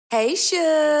Hey,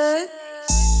 Suge.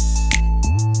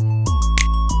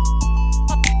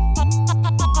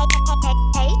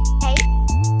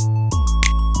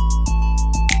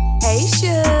 Hey,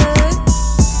 Suge.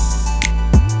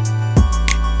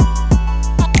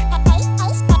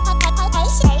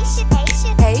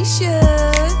 Hey, Suge.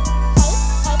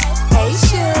 Hey,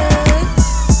 Suge.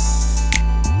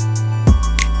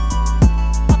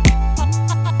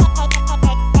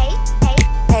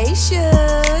 Hey,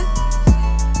 Suge.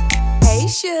 Hey,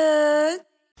 Suge.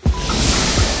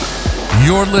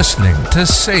 You're listening to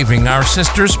Saving Our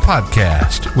Sisters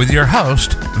podcast with your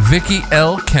host, Vicki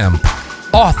L. Kemp,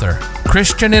 author,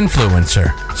 Christian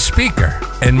influencer, speaker,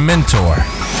 and mentor.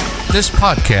 This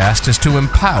podcast is to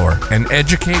empower and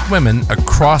educate women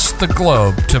across the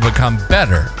globe to become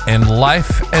better in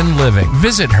life and living.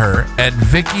 Visit her at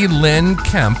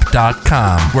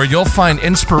VickiLynnKemp.com, where you'll find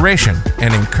inspiration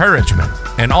and encouragement,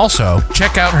 and also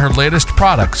check out her latest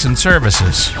products and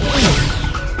services.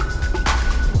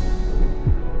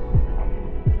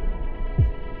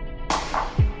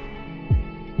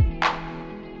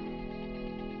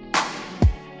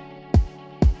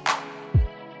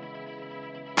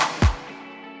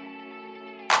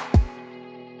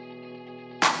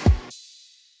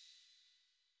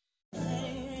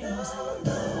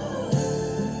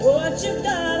 What you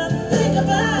gotta think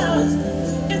about is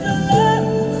the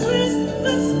love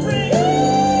Christmas brings.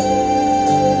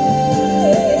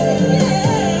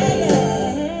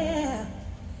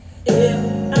 If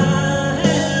I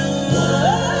had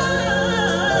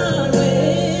one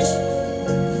wish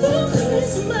for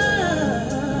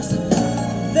Christmas,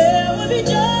 there would be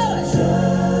joy.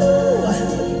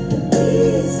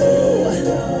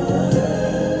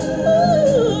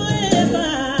 If I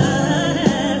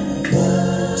had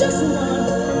just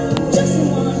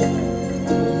one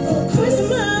for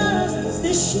Christmas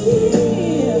this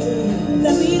year,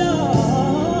 that we'd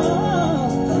all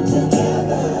come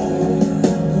together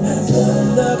as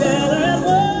one.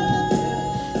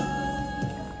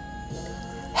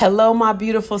 Hello, my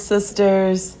beautiful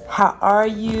sisters. How are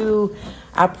you?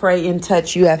 I pray and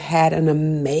touch you have had an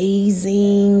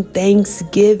amazing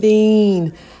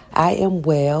Thanksgiving. I am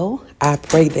well. I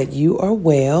pray that you are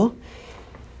well.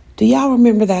 Do y'all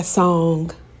remember that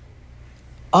song?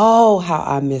 Oh, how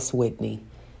I miss Whitney.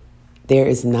 There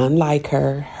is none like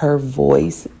her. Her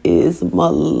voice is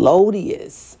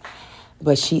melodious.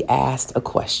 But she asked a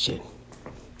question.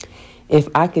 If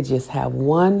I could just have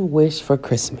one wish for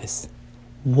Christmas,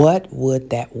 what would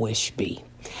that wish be?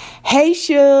 Hey,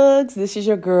 Shugs, this is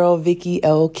your girl, Vicki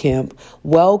L. Kemp.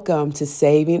 Welcome to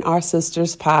Saving Our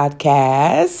Sisters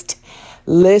podcast.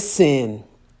 Listen,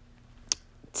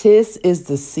 tis is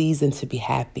the season to be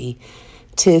happy.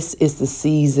 Tis is the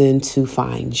season to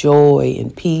find joy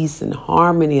and peace and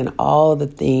harmony and all the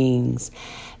things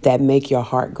that make your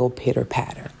heart go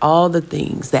pitter-patter. All the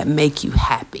things that make you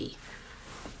happy.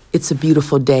 It's a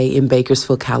beautiful day in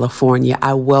Bakersfield, California.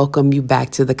 I welcome you back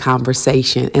to the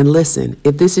conversation. And listen,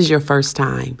 if this is your first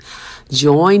time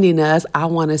joining us, I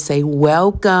want to say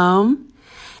welcome.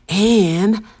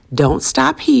 And don't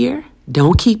stop here.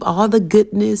 Don't keep all the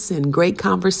goodness and great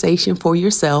conversation for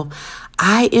yourself.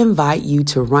 I invite you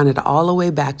to run it all the way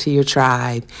back to your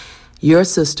tribe, your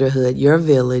sisterhood, your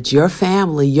village, your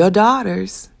family, your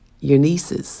daughters, your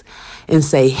nieces, and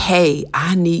say, hey,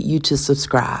 I need you to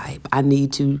subscribe. I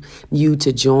need you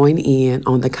to join in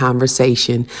on the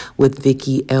conversation with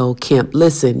Vicki L. Kemp.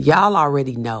 Listen, y'all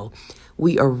already know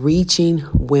we are reaching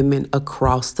women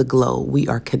across the globe. We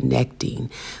are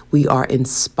connecting. We are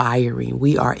inspiring.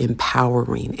 We are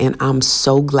empowering. And I'm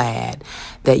so glad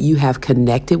that you have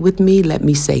connected with me. Let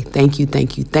me say thank you,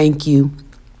 thank you, thank you.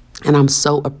 And I'm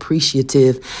so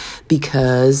appreciative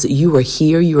because you are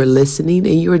here, you are listening,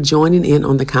 and you are joining in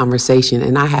on the conversation.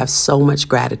 And I have so much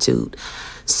gratitude.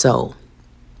 So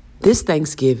this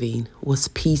Thanksgiving was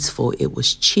peaceful. It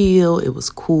was chill. It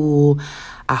was cool.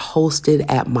 I hosted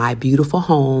at my beautiful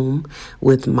home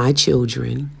with my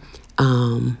children.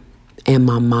 And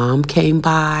my mom came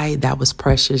by. That was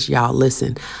precious. Y'all,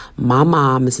 listen, my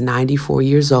mom is 94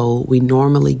 years old. We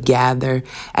normally gather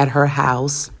at her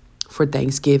house for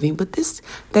Thanksgiving, but this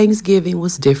Thanksgiving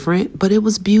was different, but it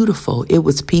was beautiful. It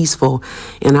was peaceful.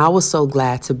 And I was so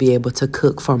glad to be able to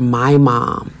cook for my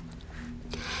mom.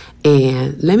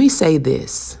 And let me say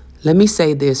this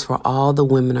for all the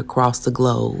women across the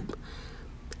globe.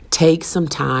 Take some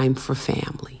time for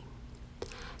family.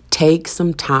 Take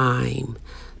some time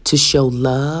to show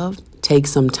love. Take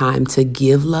some time to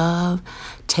give love.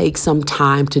 Take some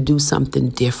time to do something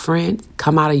different.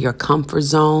 Come out of your comfort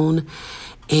zone.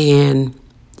 And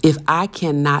if I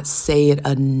cannot say it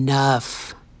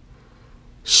enough,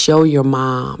 Show your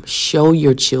mom, show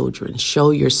your children,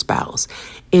 show your spouse.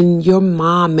 And your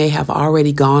mom may have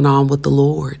already gone on with the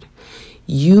Lord.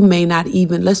 You may not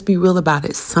even, let's be real about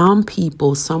it. Some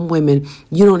people, some women,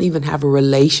 you don't even have a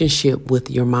relationship with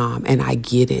your mom. And I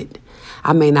get it.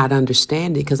 I may not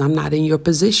understand it because I'm not in your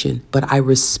position, but I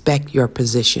respect your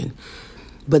position.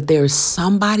 But there's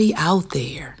somebody out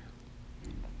there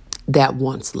that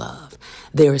wants love.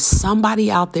 There is somebody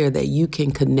out there that you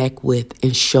can connect with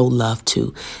and show love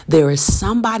to. There is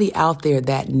somebody out there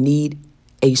that need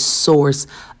a source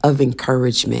of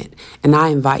encouragement. And I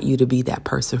invite you to be that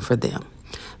person for them.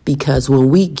 Because when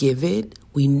we give it,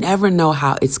 we never know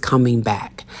how it's coming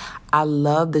back. I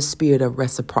love the spirit of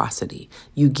reciprocity.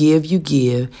 You give,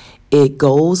 it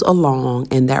goes along,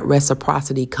 and that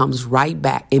reciprocity comes right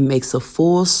back. It makes a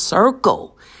full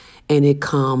circle, and it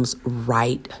comes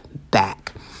right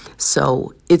back.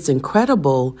 So it's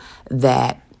incredible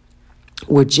that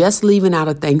we're just leaving out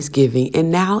of Thanksgiving,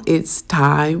 and now it's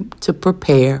time to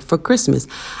prepare for Christmas.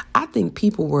 I think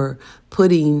people were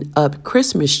putting up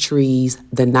Christmas trees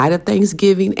the night of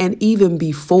Thanksgiving and even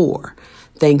before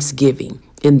Thanksgiving.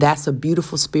 And that's a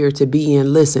beautiful spirit to be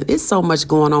in. Listen, it's so much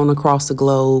going on across the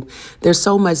globe. There's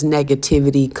so much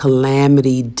negativity,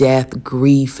 calamity, death,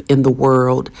 grief in the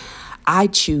world. I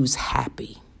choose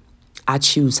happy. I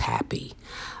choose happy.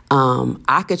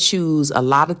 I could choose a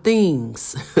lot of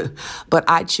things, but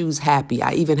I choose happy.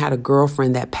 I even had a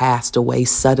girlfriend that passed away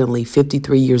suddenly,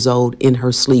 53 years old, in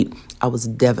her sleep. I was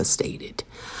devastated.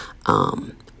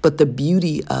 But the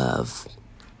beauty of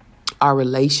our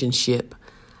relationship,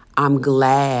 I'm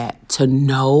glad to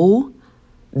know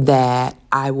that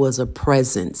I was a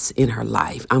presence in her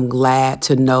life. I'm glad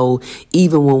to know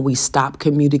even when we stop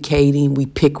communicating, we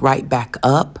pick right back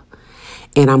up.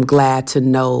 And I'm glad to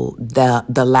know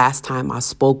that the last time I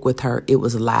spoke with her, it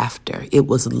was laughter. It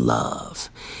was love.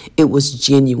 It was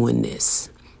genuineness.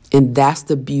 And that's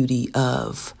the beauty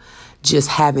of just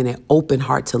having an open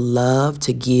heart to love,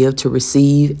 to give, to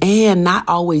receive, and not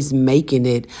always making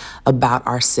it about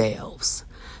ourselves.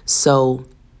 So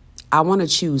I want to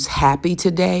choose happy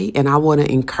today, and I want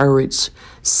to encourage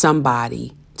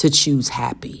somebody to choose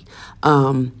happy.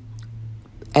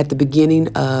 At the beginning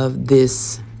of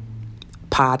this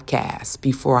podcast,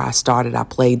 before I started, I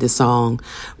played the song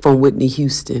from Whitney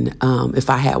Houston, If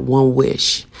I Had One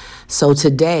Wish. So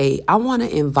today, I want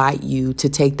to invite you to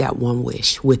take that one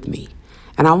wish with me.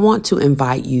 And I want to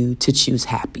invite you to choose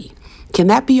happy. Can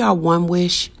that be our one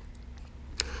wish?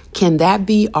 Can that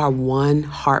be our one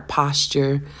heart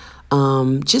posture?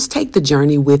 Just take the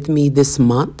journey with me this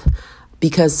month,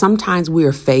 because sometimes we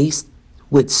are faced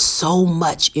with so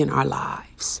much in our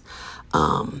lives.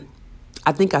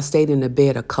 I think I stayed in the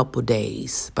bed a couple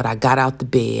days, but I got out the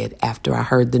bed after I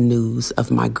heard the news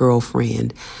of my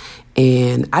girlfriend.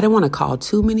 And I didn't want to call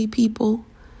too many people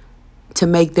to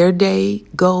make their day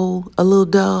go a little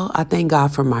dull. I thank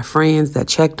God for my friends that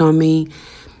checked on me.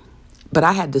 But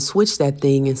I had to switch that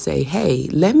thing and say, hey,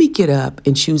 let me get up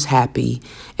and choose happy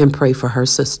and pray for her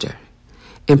sister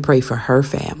and pray for her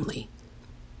family.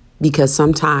 Because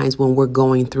sometimes when we're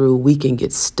going through, we can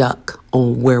get stuck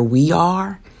on where we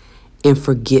are and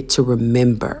forget to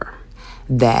remember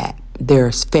that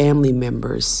there's family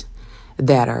members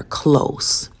that are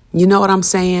close. You know what I'm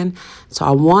saying? So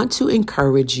I want to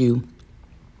encourage you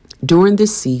during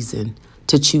this season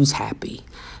to choose happy,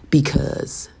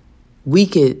 because we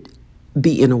could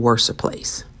be in a worse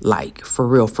place, like for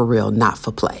real, not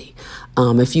for play.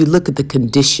 If you look at the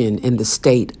condition and the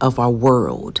state of our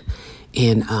world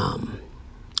in,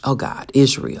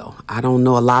 Israel, I don't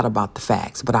know a lot about the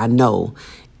facts, but I know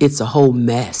it's a whole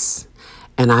mess.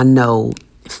 And I know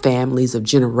families of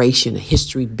generation,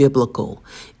 history, biblical.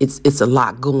 It's a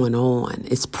lot going on.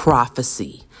 It's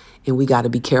prophecy. And we got to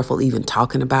be careful even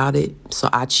talking about it. So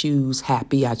I choose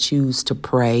happy. I choose to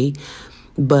pray.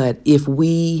 But if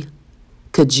we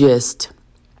could just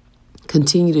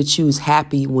continue to choose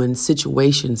happy when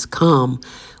situations come,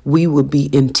 we would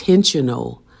be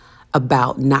intentional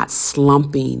about not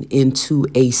slumping into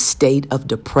a state of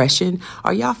depression.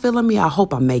 Are y'all feeling me? I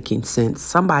hope I'm making sense.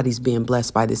 Somebody's being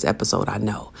blessed by this episode, I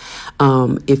know.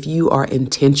 If you are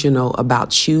intentional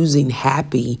about choosing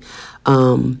happy,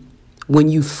 when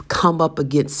you've come up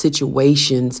against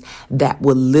situations that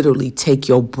will literally take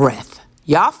your breath,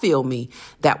 y'all feel me?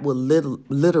 That will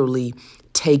literally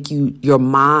take your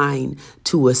mind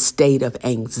to a state of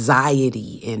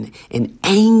anxiety and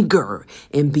anger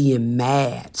and being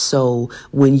mad. So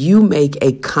when you make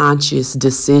a conscious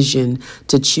decision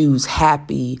to choose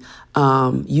happy,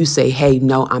 you say, hey,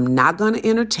 no, I'm not going to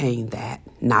entertain that.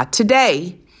 Not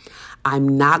today.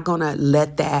 I'm not going to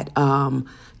let that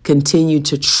continue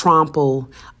to trample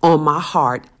on my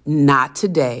heart. Not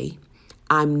today.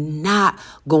 I'm not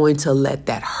going to let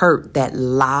that hurt, that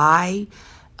lie,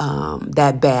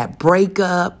 that bad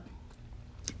breakup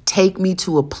take me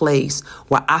to a place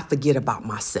where I forget about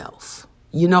myself.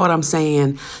 You know what I'm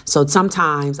saying? So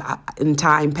sometimes in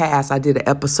time past, I did an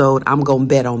episode, I'm going to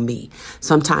bet on me.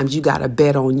 Sometimes you got to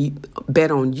bet on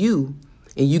you,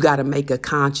 and you got to make a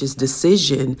conscious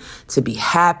decision to be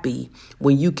happy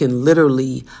when you can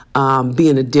literally be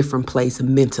in a different place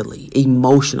mentally,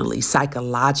 emotionally,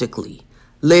 psychologically.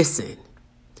 Listen.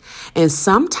 And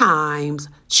sometimes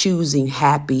choosing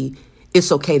happy, it's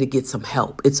okay to get some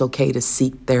help. It's okay to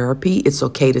seek therapy. It's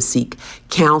okay to seek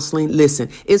counseling. Listen,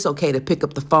 it's okay to pick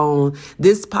up the phone.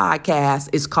 This podcast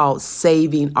is called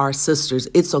Saving Our Sisters.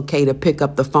 It's okay to pick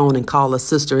up the phone and call a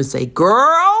sister and say,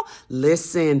 girl,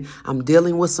 listen, I'm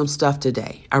dealing with some stuff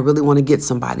today. I really want to get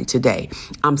somebody today.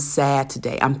 I'm sad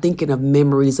today. I'm thinking of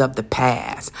memories of the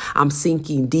past. I'm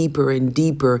sinking deeper and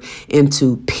deeper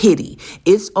into pity.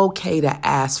 It's okay to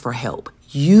ask for help.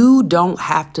 You don't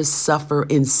have to suffer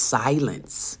in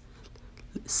silence.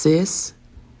 Sis,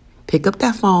 pick up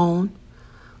that phone,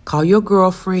 call your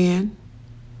girlfriend,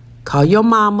 call your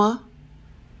mama,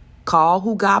 call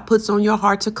who God puts on your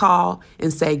heart to call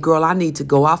and say, girl, I need to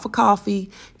go out for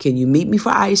coffee. Can you meet me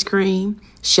for ice cream?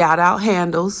 Shout out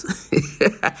Handles.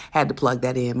 Had to plug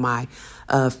that in. My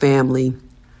family,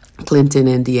 Clinton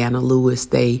and Deanna Lewis,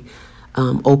 they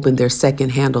opened their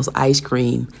second Handles ice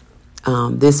cream.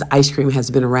 This ice cream has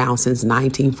been around since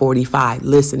 1945.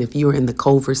 Listen, if you're in the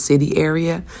Culver City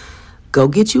area, go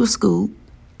get you a scoop.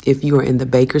 If you are in the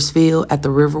Bakersfield at the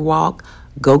Riverwalk,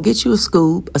 go get you a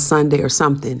scoop, a sundae or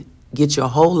something. Get your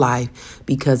whole life,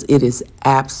 because it is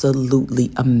absolutely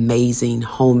amazing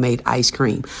homemade ice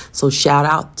cream. So shout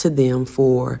out to them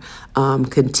for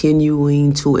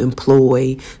continuing to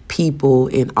employ people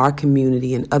in our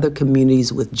community and other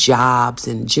communities with jobs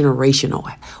and generational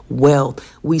wealth.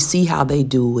 We see how they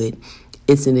do it.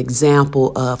 It's an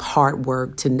example of hard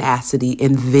work, tenacity,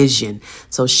 and vision.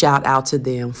 So shout out to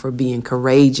them for being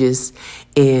courageous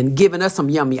and giving us some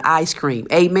yummy ice cream.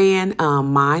 Amen.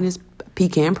 Mine is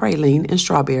pecan praline and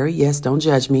strawberry. Yes, don't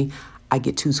judge me. I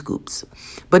get 2 scoops.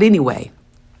 But anyway,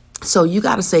 so you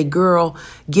got to say, girl,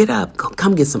 get up,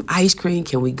 come get some ice cream.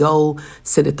 Can we go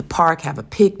sit at the park, have a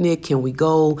picnic? Can we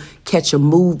go catch a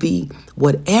movie?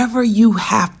 Whatever you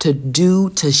have to do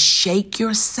to shake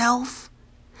yourself,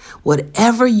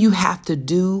 whatever you have to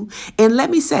do. And let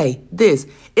me say this,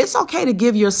 it's okay to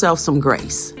give yourself some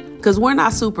grace, because we're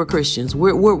not super Christians.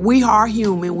 We are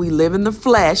human. We live in the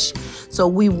flesh. So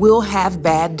we will have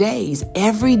bad days.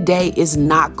 Every day is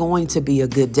not going to be a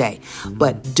good day.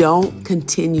 But don't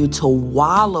continue to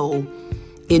wallow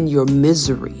in your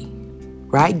misery,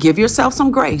 right? Give yourself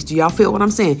some grace. Do y'all feel what I'm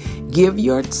saying? Give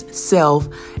yourself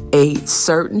a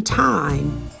certain time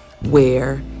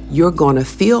where you're going to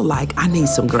feel like, I need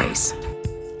some grace.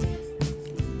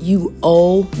 You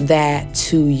owe that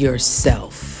to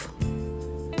yourself,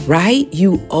 right?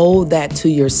 You owe that to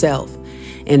yourself.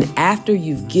 And after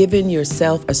you've given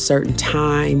yourself a certain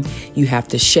time, you have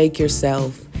to shake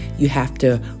yourself. You have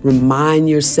to remind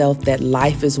yourself that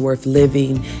life is worth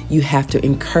living. You have to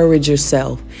encourage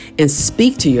yourself and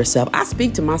speak to yourself. I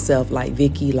speak to myself like,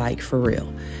 Vicky, like for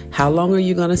real. How long are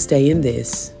you going to stay in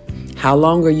this? How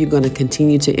long are you going to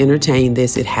continue to entertain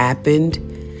this? It happened.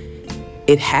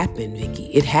 It happened, Vicky.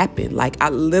 It happened. Like, I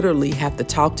literally have to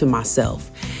talk to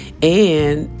myself.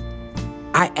 And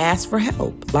I ask for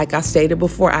help. Like I stated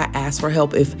before, I ask for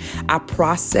help. If I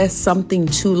process something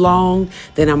too long,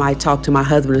 then I might talk to my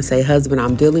husband and say, husband,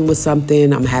 I'm dealing with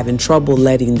something. I'm having trouble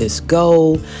letting this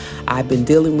go. I've been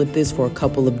dealing with this for a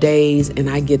couple of days, and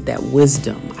I get that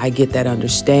wisdom. I get that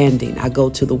understanding. I go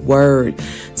to the word.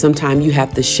 Sometimes you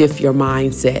have to shift your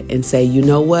mindset and say, you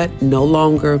know what? No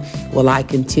longer will I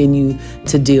continue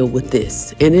to deal with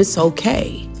this. And it's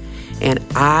okay. And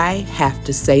I have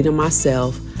to say to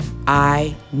myself,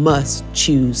 I must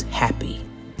choose happy.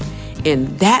 And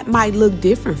that might look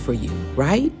different for you,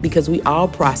 right? Because we all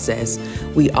process,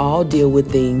 we all deal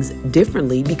with things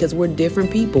differently because we're different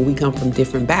people. We come from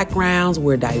different backgrounds,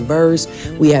 we're diverse,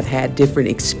 we have had different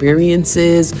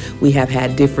experiences, we have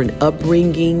had different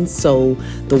upbringings. So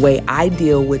the way I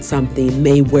deal with something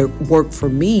may work for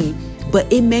me,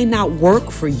 but it may not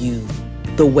work for you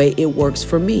the way it works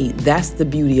for me. That's the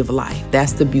beauty of life.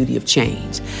 That's the beauty of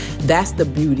change. That's the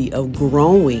beauty of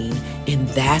growing. And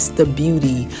that's the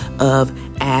beauty of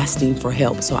asking for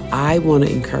help. So I want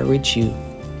to encourage you,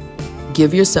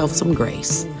 give yourself some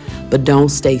grace, but don't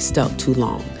stay stuck too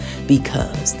long.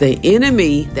 because the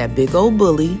enemy, that big old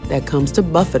bully that comes to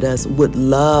buffet us, would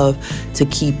love to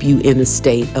keep you in a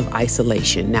state of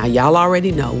isolation. Now, y'all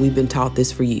already know, we've been taught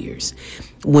this for years.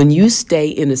 When you stay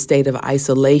in a state of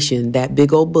isolation, that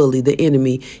big old bully, the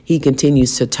enemy, he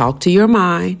continues to talk to your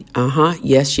mind.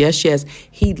 Yes.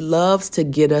 He loves to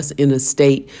get us in a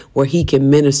state where he can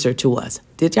minister to us.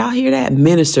 Did y'all hear that?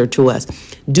 Minister to us.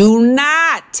 Do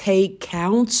not take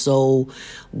counsel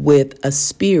with a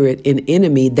spirit, an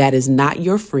enemy that is not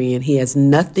your friend. He has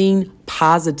nothing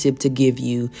positive to give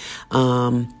you.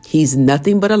 He's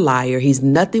nothing but a liar. He's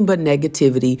nothing but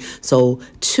negativity. So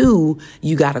 2,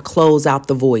 you got to close out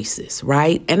the voices,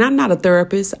 right? And I'm not a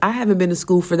therapist. I haven't been to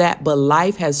school for that, but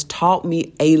life has taught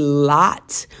me a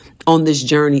lot on this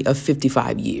journey of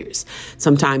 55 years.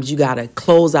 Sometimes you got to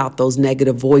close out those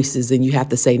negative voices and you have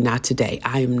to say, not today.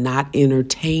 I am not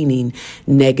entertaining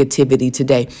negativity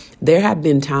today. There have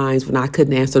been times when I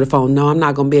couldn't answer the phone. No, I'm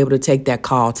not going to be able to take that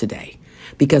call today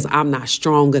because I'm not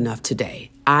strong enough today.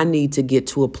 I need to get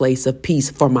to a place of peace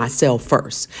for myself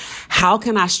first. How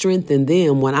can I strengthen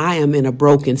them when I am in a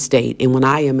broken state and when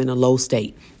I am in a low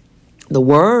state? The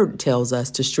word tells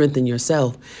us to strengthen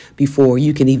yourself before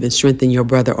you can even strengthen your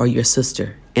brother or your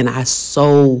sister. And I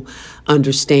so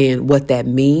understand what that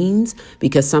means,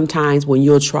 because sometimes when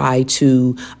you'll try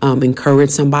to encourage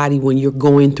somebody when you're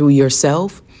going through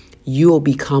yourself, you'll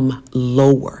become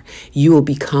lower. You will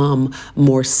become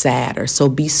more sadder. So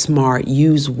be smart,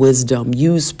 use wisdom,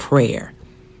 use prayer,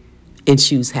 and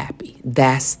choose happy.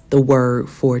 That's the word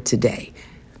for today.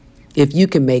 If you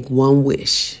can make one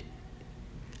wish,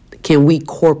 can we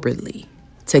corporately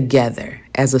together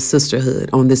as a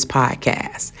sisterhood on this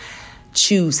podcast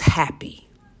choose happy,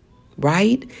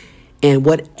 right? And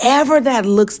whatever that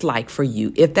looks like for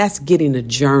you, if that's getting a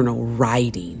journal,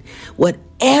 writing,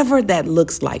 whatever that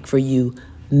looks like for you,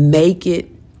 make it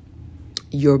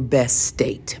your best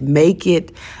state. Make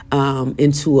it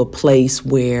into a place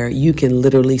where you can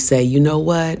literally say, you know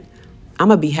what? I'm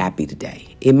going to be happy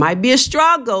today. It might be a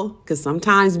struggle because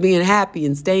sometimes being happy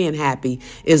and staying happy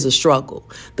is a struggle.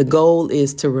 The goal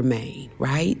is to remain,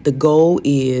 right? The goal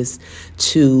is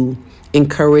to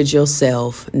encourage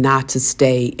yourself not to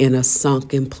stay in a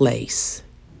sunken place.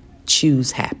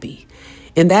 Choose happy.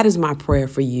 And that is my prayer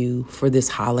for you for this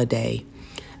holiday.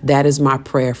 That is my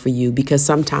prayer for you, because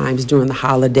sometimes during the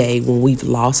holiday when we've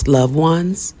lost loved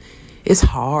ones, it's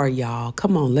hard, y'all.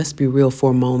 Come on, let's be real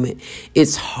for a moment.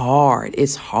 It's hard.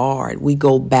 It's hard. We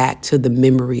go back to the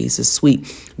memories, the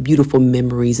sweet, beautiful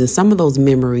memories. And some of those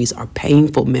memories are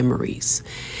painful memories.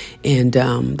 And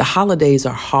the holidays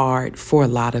are hard for a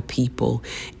lot of people.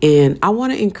 And I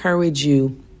want to encourage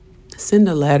you, send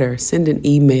a letter, send an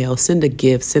email, send a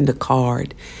gift, send a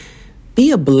card.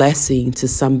 Be a blessing to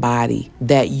somebody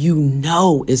that you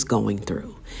know is going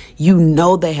through. You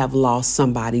know they have lost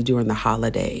somebody during the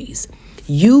holidays.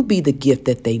 You be the gift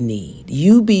that they need.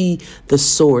 You be the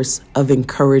source of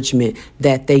encouragement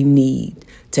that they need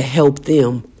to help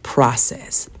them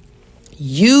process.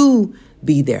 You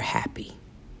be their happy.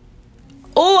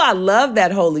 Oh, I love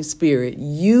that, Holy Spirit.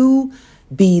 You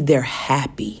be their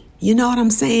happy. You know what I'm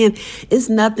saying? It's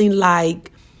nothing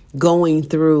like going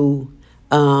through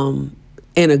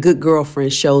and a good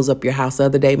girlfriend shows up your house. The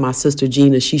other day, my sister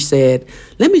Gina, she said,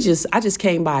 I just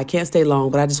came by. I can't stay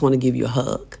long, but I just want to give you a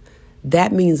hug.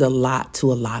 That means a lot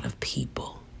to a lot of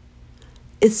people,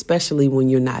 especially when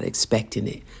you're not expecting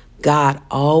it. God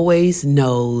always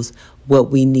knows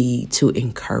what we need to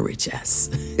encourage us.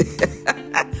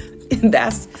 And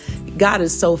God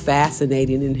is so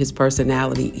fascinating in his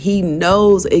personality. He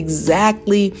knows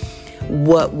exactly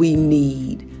what we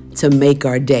need to make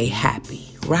our day happy,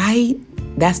 right?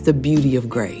 That's the beauty of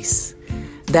grace.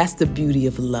 That's the beauty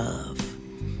of love.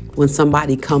 When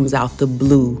somebody comes out the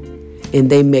blue and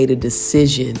they made a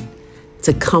decision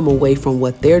to come away from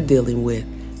what they're dealing with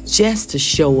just to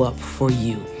show up for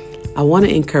you. I want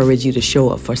to encourage you to show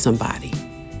up for somebody,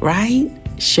 right?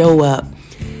 Show up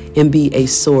and be a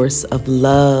source of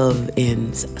love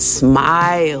and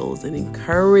smiles and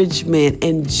encouragement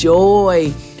and joy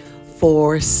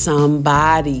for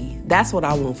somebody. That's what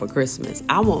I want for Christmas.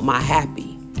 I want my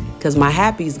happy, because my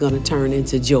happy is going to turn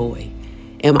into joy.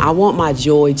 And I want my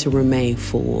joy to remain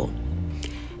full.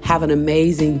 Have an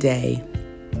amazing day.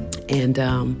 And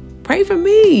pray for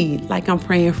me like I'm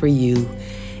praying for you.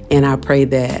 And I pray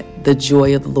that the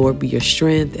joy of the Lord be your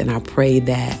strength. And I pray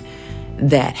that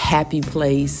that happy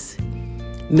place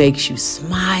makes you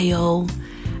smile.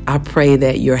 I pray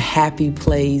that your happy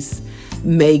place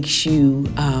makes you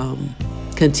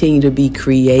continue to be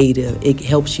creative. It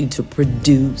helps you to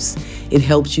produce. It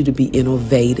helps you to be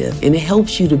innovative. And it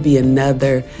helps you to be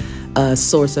another a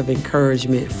source of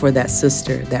encouragement for that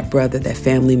sister, that brother, that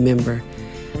family member,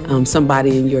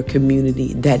 somebody in your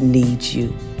community that needs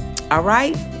you. All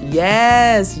right?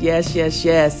 Yes.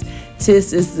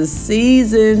 This is the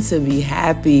season to be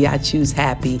happy. I choose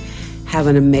happy. Have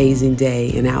an amazing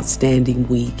day, an outstanding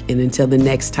week. And until the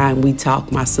next time we talk,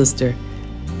 my sister,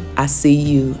 I see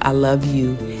you. I love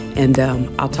you. And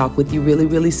I'll talk with you really,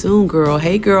 really soon, girl.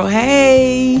 Hey, girl.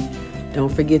 Hey.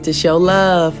 Don't forget to show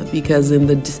love, because in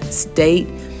the state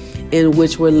in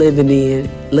which we're living in,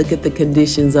 look at the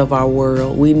conditions of our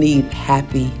world. We need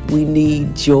happy. We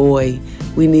need joy.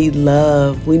 We need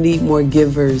love. We need more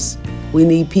givers. We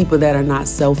need people that are not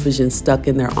selfish and stuck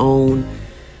in their own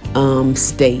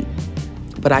state.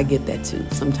 But I get that too.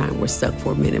 Sometimes we're stuck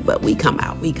for a minute, but we come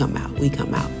out.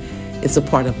 It's a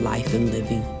part of life and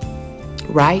living,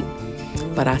 right?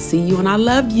 But I see you and I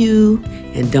love you.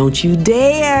 And don't you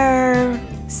dare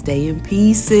stay in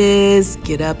pieces.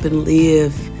 Get up and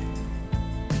live.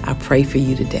 I pray for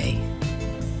you today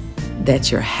that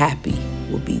your happy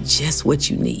will be just what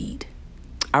you need.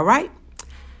 All right?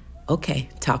 Okay,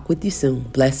 talk with you soon.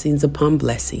 Blessings upon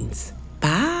blessings.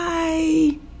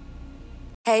 Bye.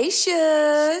 Hey,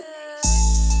 Suge.